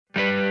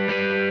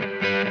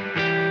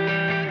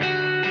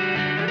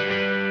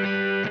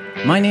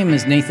My name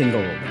is Nathan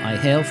Gold. I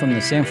hail from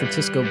the San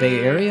Francisco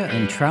Bay Area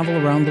and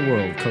travel around the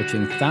world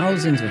coaching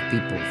thousands of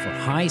people for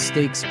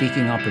high-stakes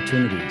speaking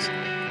opportunities,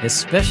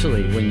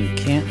 especially when you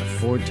can't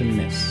afford to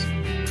miss.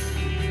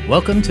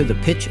 Welcome to the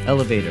Pitch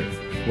Elevator,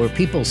 where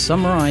people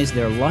summarize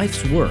their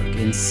life's work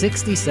in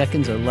 60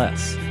 seconds or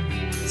less.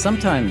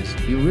 Sometimes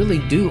you really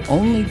do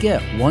only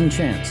get one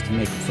chance to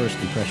make a first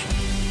impression.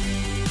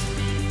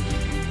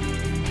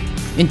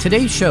 In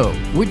today's show,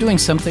 we're doing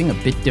something a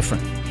bit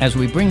different as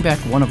we bring back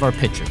one of our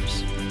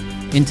pitchers.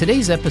 In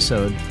today's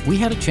episode, we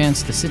had a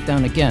chance to sit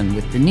down again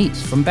with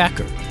Denise from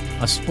Backer,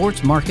 a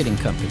sports marketing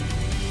company,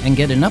 and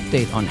get an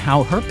update on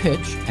how her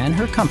pitch and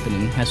her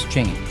company has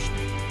changed.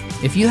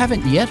 If you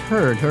haven't yet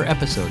heard her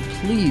episode,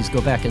 please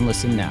go back and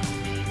listen now.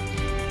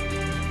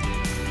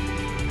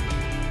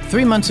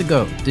 3 months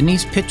ago,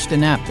 Denise pitched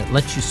an app that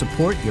lets you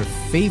support your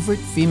favorite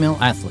female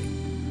athlete.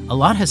 A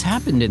lot has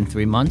happened in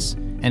 3 months,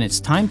 and it's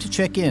time to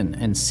check in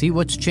and see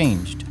what's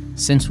changed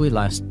since we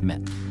last met.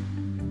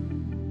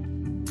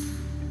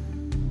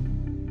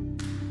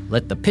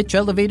 Let the pitch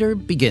elevator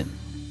begin.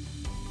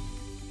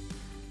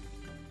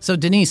 So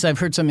Denise, I've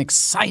heard some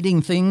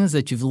exciting things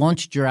that you've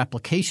launched your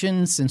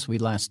application since we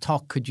last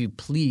talked. Could you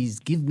please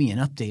give me an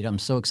update? I'm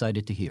so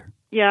excited to hear.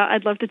 Yeah,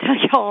 I'd love to tell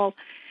you all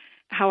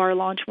how our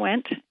launch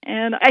went.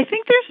 And I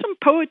think there's some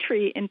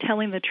poetry in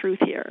telling the truth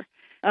here.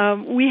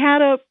 We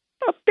had a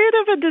bit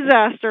of a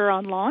disaster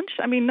on launch.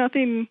 I mean,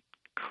 nothing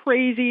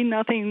crazy,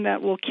 nothing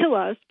that will kill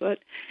us, but,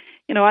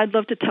 I'd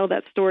love to tell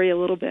that story a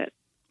little bit.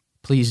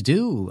 Please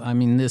do. I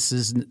mean, this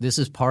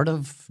is part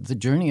of the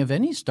journey of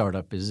any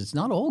startup. It's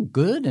not all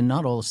good and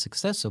not all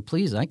success. So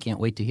please, I can't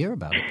wait to hear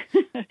about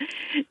it.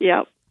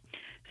 Yeah.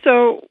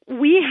 So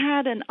we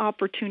had an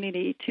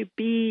opportunity to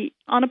be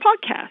on a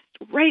podcast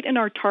right in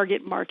our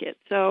target market.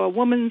 So a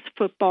women's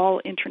football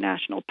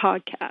international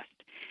podcast.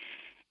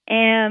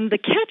 And the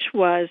catch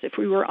was, if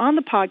we were on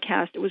the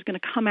podcast, it was going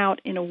to come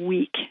out in a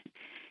week.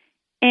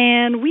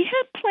 And we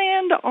had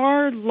planned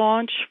our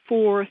launch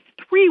for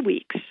 3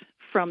 weeks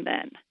from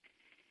then.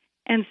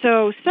 And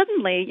so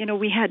suddenly,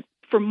 we had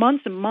for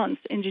months and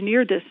months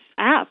engineered this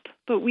app,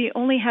 but we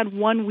only had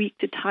 1 week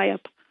to tie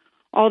up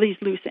all these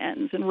loose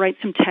ends and write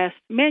some tests,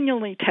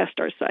 manually test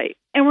our site.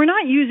 And we're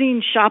not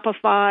using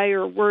Shopify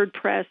or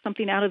WordPress,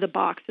 something out of the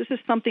box. This is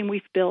something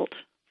we've built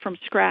from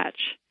scratch.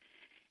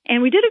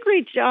 And we did a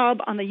great job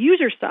on the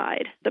user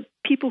side, the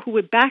people who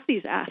would back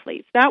these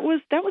athletes. That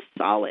was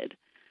solid.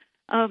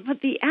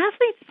 But the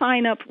athlete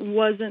sign-up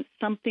wasn't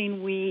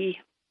something we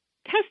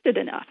tested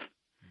enough.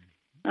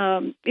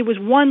 It was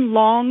one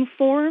long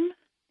form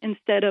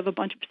instead of a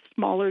bunch of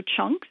smaller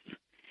chunks.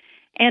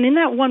 And in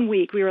that 1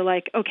 week, we were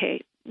like,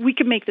 okay, we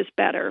could make this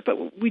better,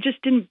 but we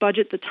just didn't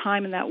budget the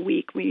time in that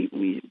week.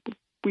 We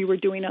were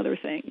doing other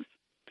things.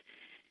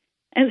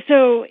 And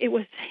so it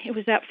was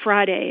that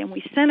Friday, and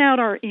we sent out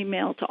our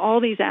email to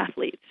all these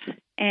athletes.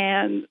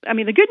 And,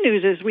 the good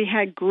news is we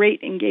had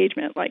great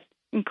engagement, like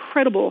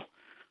incredible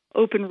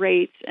open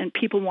rates and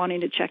people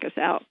wanting to check us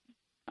out.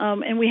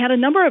 And we had a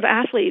number of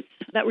athletes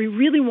that we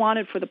really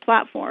wanted for the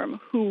platform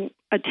who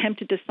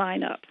attempted to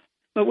sign up.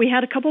 But we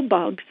had a couple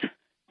bugs.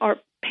 Our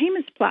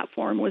payments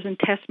platform was in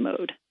test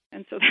mode,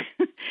 and so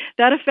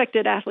that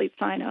affected athlete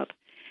sign up.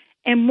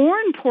 And more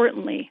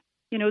importantly,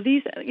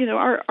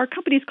 our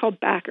company is called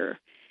Backer,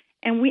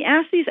 and we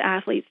asked these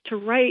athletes to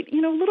write, a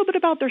little bit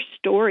about their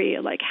story,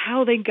 like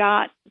how they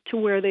got to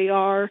where they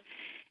are,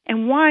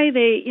 and why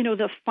they,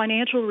 the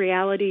financial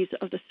realities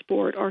of the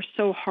sport are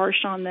so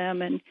harsh on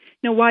them, and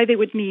why they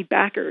would need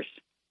backers.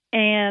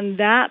 And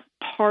that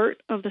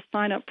part of the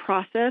sign-up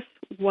process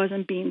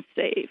wasn't being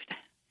saved.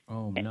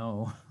 Oh,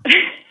 no.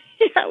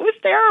 Yeah, it was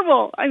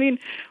terrible.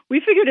 We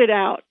figured it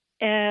out,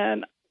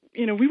 and,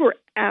 we were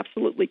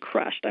absolutely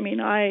crushed.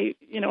 I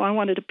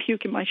wanted to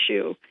puke in my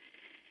shoe.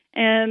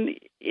 And,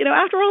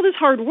 after all this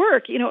hard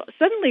work,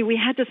 suddenly we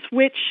had to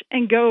switch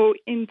and go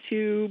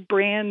into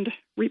brand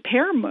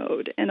repair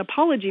mode and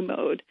apology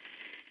mode.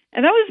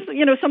 And that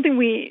was, something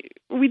we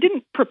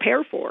didn't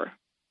prepare for.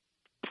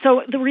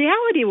 So the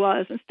reality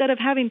was, instead of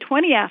having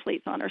 20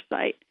 athletes on our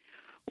site,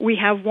 we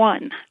have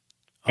one.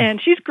 Oh.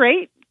 And she's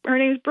great. Her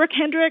name is Brooke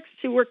Hendricks.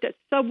 She worked at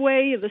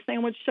Subway, the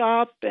sandwich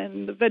shop,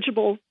 and the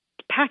vegetable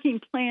packing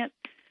plant.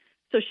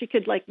 So she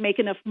could make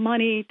enough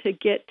money to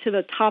get to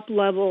the top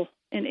level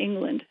in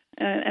England.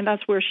 And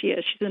that's where she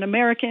is. She's an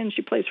American.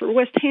 She plays for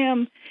West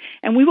Ham.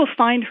 And we will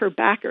find her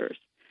backers.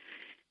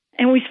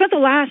 And we spent the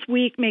last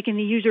week making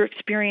the user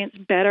experience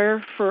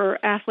better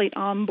for athlete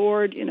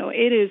onboard.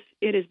 It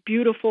is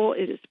beautiful.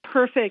 It is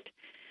perfect.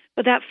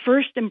 But that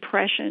first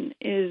impression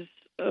is,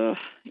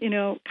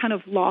 kind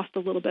of lost a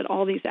little bit.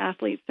 All these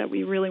athletes that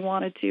we really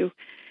wanted to,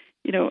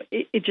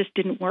 it just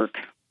didn't work.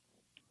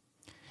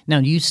 Now,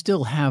 you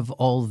still have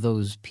all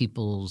those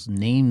people's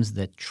names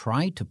that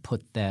try to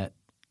put that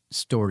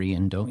story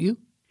in, don't you?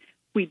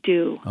 We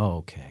do. Oh,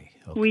 okay.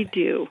 We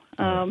do.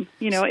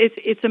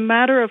 It's a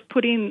matter of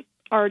putting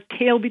our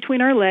tail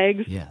between our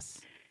legs. Yes.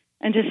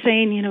 And just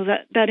saying,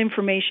 that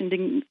information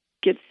didn't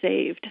get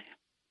saved.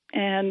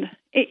 And,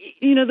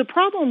 the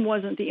problem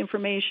wasn't the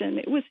information.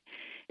 It was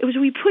It was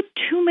we put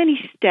too many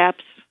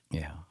steps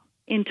Yeah.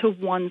 into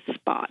one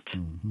spot.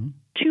 Mm-hmm.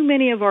 Too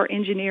many of our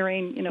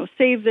engineering,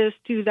 save this,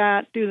 do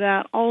that,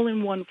 all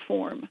in one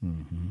form.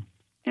 Mm-hmm.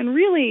 And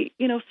really,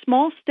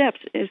 small steps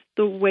is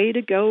the way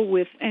to go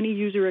with any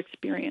user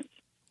experience.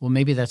 Well,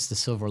 maybe that's the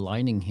silver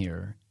lining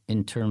here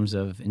in terms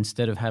of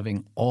instead of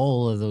having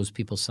all of those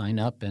people sign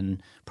up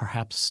and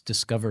perhaps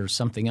discover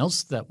something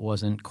else that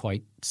wasn't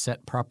quite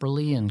set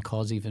properly and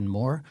cause even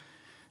more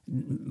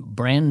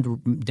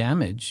brand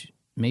damage,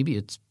 maybe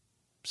it's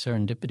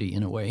serendipity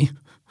in a way.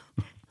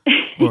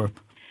 Or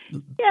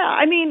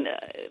Yeah,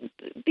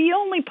 the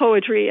only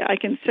poetry I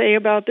can say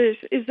about this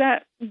is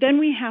that then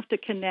we have to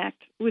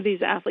connect with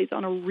these athletes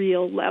on a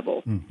real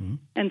level mm-hmm.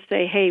 and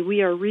say, hey,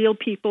 we are real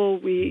people.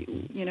 We're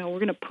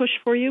going to push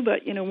for you,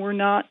 but, we're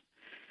not,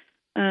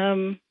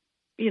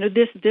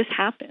 this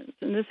happens.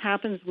 And this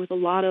happens with a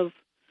lot of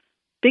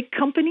big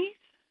companies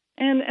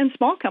and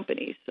small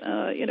companies.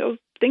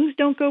 Things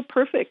don't go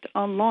perfect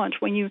on launch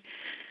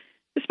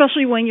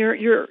especially when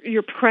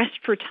you're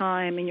pressed for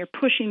time and you're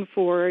pushing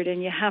forward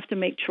and you have to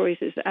make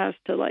choices as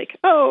to like,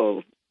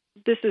 oh,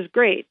 this is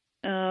great.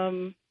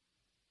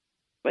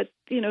 But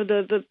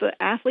the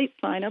athlete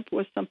sign up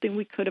was something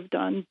we could have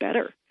done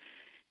better.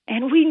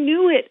 And we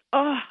knew it.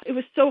 Oh, it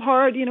was so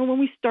hard. When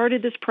we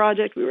started this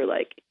project, we were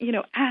like,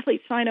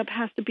 athlete sign up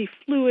has to be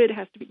fluid,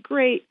 has to be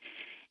great.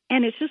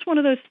 And it's just one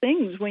of those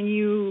things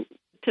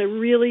to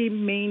really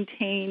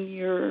maintain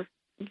your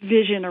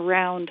vision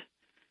around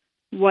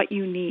what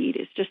you need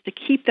is just to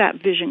keep that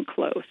vision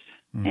close.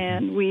 Mm-hmm.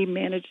 And we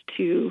managed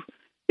to,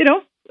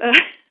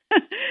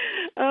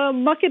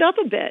 muck it up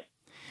a bit.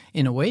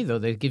 In a way, though,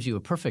 that gives you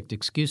a perfect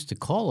excuse to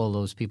call all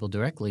those people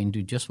directly and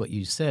do just what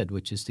you said,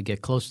 which is to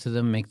get close to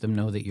them, make them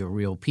know that you're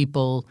real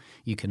people.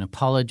 You can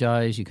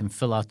apologize. You can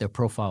fill out their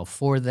profile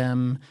for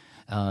them,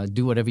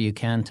 do whatever you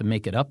can to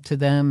make it up to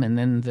them, and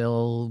then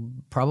they'll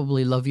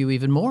probably love you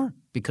even more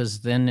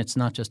because then it's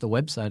not just a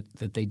website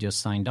that they just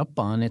signed up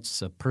on.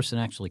 It's a person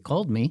actually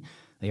called me.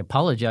 They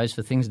apologized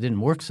for things that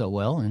didn't work so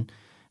well, and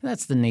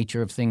that's the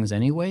nature of things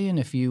anyway. And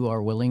if you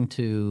are willing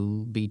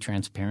to be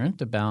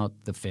transparent about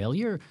the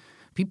failure,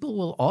 people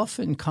will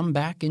often come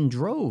back in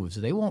droves.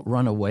 They won't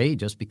run away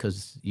just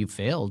because you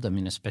failed.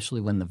 Especially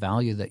when the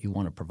value that you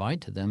want to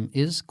provide to them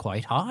is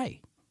quite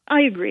high.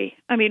 I agree.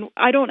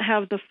 I don't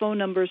have the phone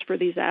numbers for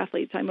these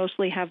athletes. I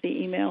mostly have the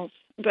emails.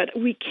 But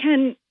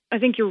I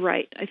think you're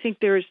right. I think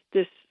there's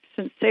this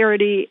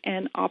sincerity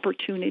and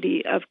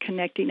opportunity of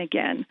connecting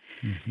again.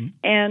 Mm-hmm.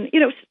 And,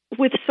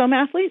 with some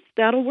athletes,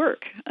 that'll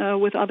work.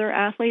 With other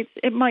athletes,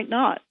 it might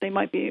not. They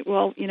might be,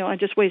 I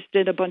just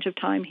wasted a bunch of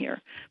time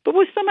here. But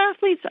with some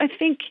athletes, I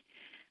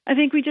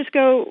think we just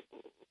go,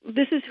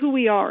 this is who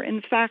we are.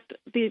 In fact,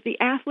 the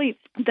athletes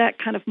that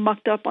kind of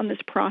mucked up on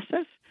this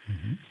process,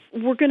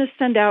 mm-hmm. we're going to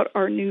send out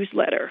our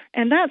newsletter.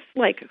 And that's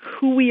like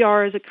who we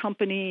are as a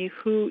company,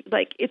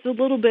 it's a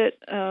little bit,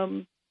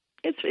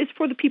 it's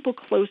for the people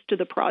close to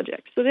the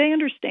project. So they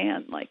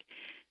understand,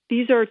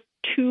 these are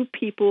two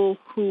people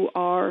who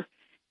are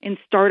in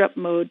startup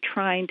mode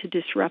trying to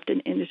disrupt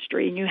an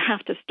industry, and you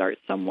have to start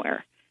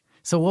somewhere.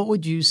 So what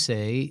would you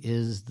say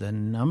is the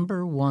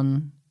number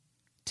one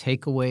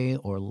takeaway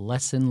or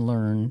lesson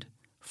learned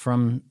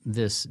from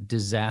this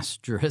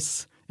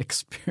disastrous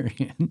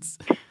experience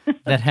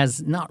that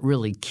has not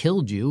really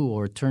killed you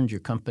or turned your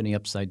company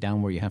upside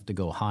down where you have to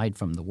go hide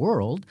from the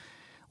world?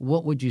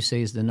 What would you say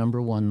is the number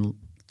one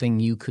thing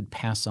you could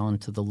pass on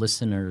to the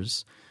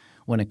listeners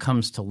when it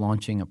comes to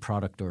launching a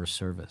product or a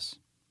service?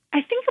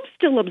 I think I'm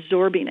still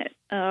absorbing it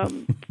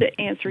to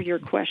answer your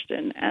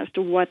question as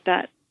to what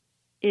that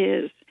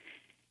is.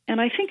 And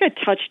I think I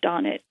touched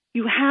on it.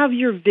 You have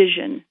your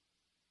vision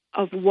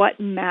of what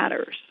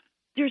matters.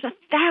 There's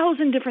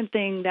 1,000 different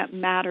things that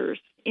matters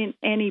in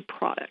any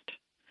product.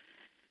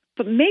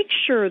 But make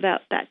sure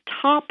that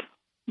top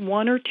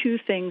one or two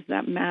things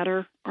that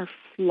matter are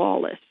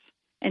flawless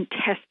and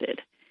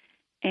tested.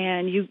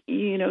 And you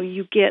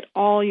get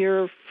all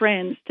your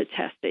friends to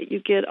test it. You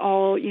get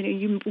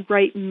you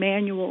write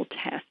manual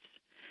tests.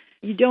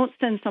 You don't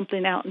send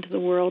something out into the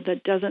world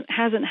that hasn't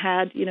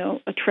had,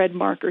 a tread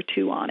mark or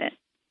two on it.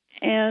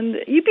 And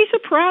you'd be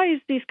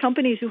surprised, these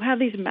companies who have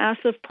these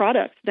massive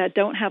products that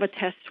don't have a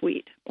test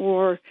suite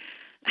or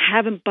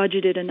haven't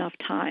budgeted enough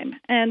time.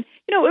 And,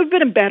 it would have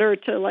been better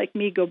to,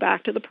 me, go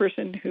back to the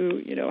person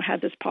who,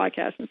 had this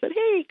podcast and said,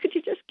 hey, could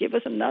you just give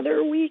us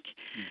another week?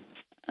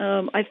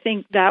 I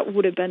think that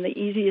would have been the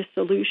easiest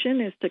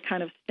solution, is to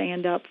kind of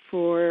stand up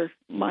for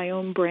my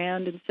own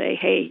brand and say,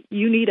 hey,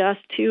 you need us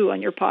too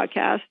on your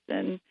podcast.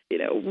 And,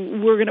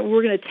 we're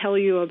going to tell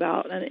you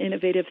about an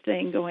innovative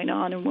thing going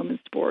on in women's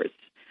sports.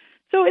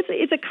 So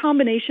it's a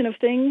combination of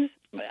things.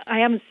 I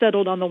haven't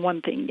settled on the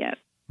one thing yet.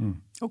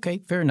 Okay,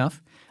 fair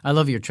enough. I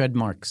love your tread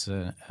marks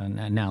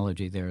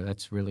analogy there.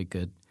 That's really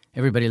good.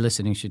 Everybody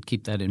listening should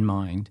keep that in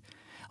mind.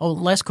 Oh,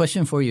 last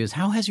question for you is,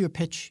 how has your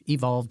pitch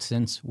evolved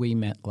since we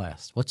met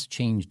last? What's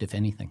changed, if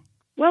anything?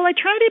 Well, I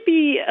try to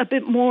be a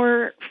bit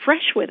more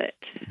fresh with it.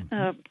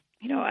 Mm-hmm.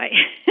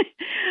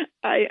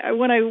 I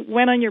when I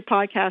went on your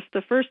podcast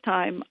the first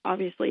time,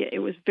 obviously it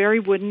was very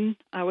wooden.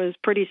 I was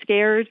pretty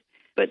scared,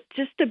 but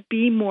just to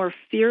be more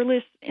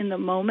fearless in the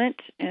moment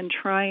and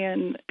try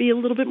and be a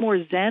little bit more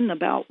zen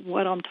about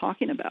what I'm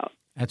talking about.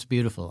 That's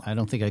beautiful. I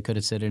don't think I could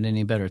have said it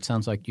any better. It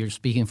sounds like you're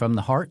speaking from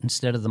the heart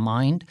instead of the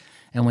mind.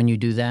 And when you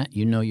do that,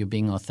 you know you're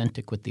being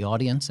authentic with the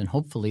audience, and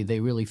hopefully they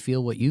really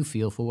feel what you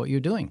feel for what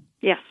you're doing.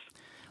 Yes.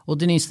 Well,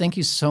 Denise, thank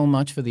you so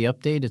much for the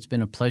update. It's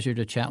been a pleasure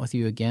to chat with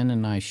you again,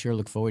 and I sure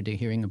look forward to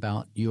hearing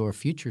about your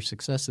future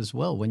success as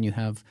well when you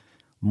have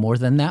more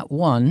than that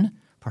one,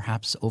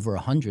 perhaps over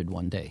 100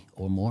 one day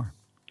or more.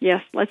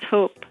 Yes, let's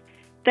hope.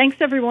 Thanks,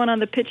 everyone on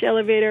the Pitch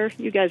Elevator.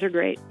 You guys are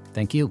great.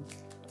 Thank you.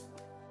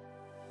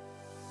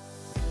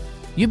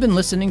 You've been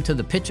listening to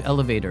The Pitch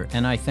Elevator,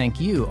 and I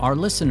thank you, our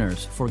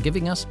listeners, for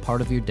giving us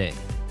part of your day.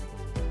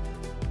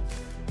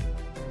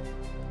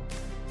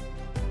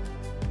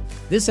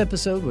 This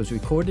episode was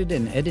recorded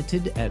and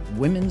edited at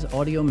Women's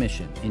Audio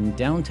Mission in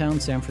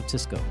downtown San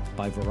Francisco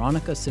by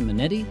Veronica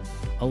Simonetti,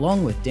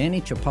 along with Danny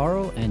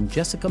Chaparro and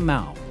Jessica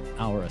Mao,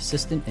 our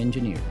assistant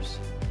engineers.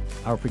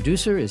 Our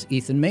producer is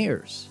Ethan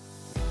Mayers.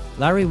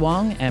 Larry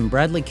Wong and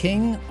Bradley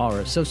King are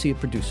associate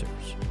producers.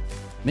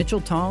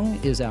 Mitchell Tong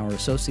is our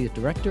Associate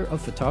Director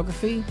of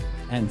Photography,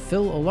 and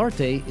Phil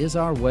Olarte is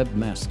our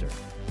webmaster.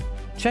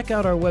 Check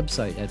out our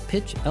website at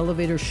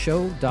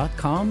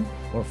pitchelevatorshow.com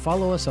or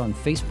follow us on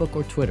Facebook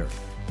or Twitter.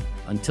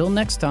 Until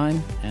next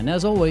time, and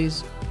as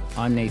always,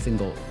 I'm Nathan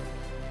Gold.